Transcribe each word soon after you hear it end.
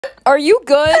Are you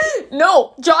good?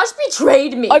 No, Josh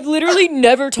betrayed me. I've literally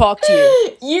never talked to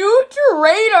you. You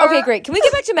traitor. Okay, great. Can we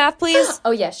get back to math, please?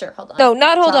 Oh, yeah, sure. Hold on. No,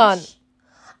 not hold on.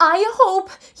 I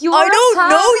hope you're I don't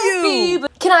know you.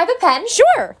 Can I have a pen?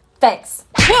 Sure. Thanks.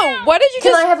 Whoa, why did you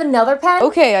Can just... I have another pen?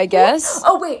 Okay, I guess.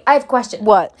 Oh, wait, I have a question.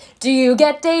 What? Do you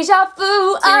get deja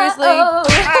vu? Seriously?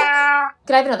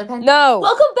 Can I have another pen? No.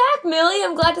 Welcome back, Millie.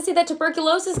 I'm glad to see that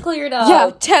tuberculosis cleared up. Yeah,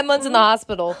 10 months in the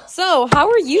hospital. So, how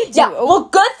are you doing? Yeah, well,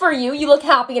 good for you. You look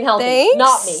happy and healthy. Thanks.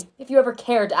 Not me, if you ever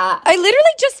cared to ask. I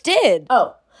literally just did.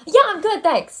 Oh. Yeah, I'm good,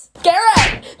 thanks.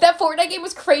 Garrett! That Fortnite game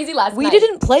was crazy last night. We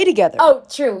didn't play together. Oh,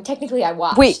 true. Technically, I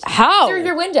watched. Wait, how? Through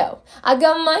your window. I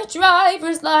got my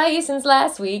driver's license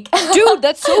last week. Dude,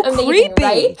 that's so Amazing, creepy.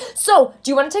 Right? So,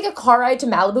 do you want to take a car ride to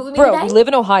Malibu with me Bro, today? we live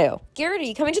in Ohio. Garrett, are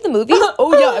you coming to the movies?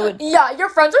 Oh, yeah, I would. Yeah, your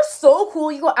friends are so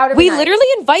cool. You go out every We night. literally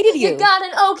invited you. You got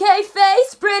an okay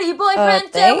face, pretty boyfriend too.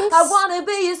 Thanks. I wanna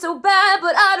be you so bad,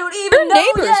 but I don't even We're know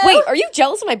neighbors. you. Wait, are you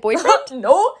jealous of my boyfriend?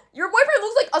 No, your boyfriend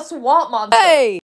looks like a swamp monster. Hey.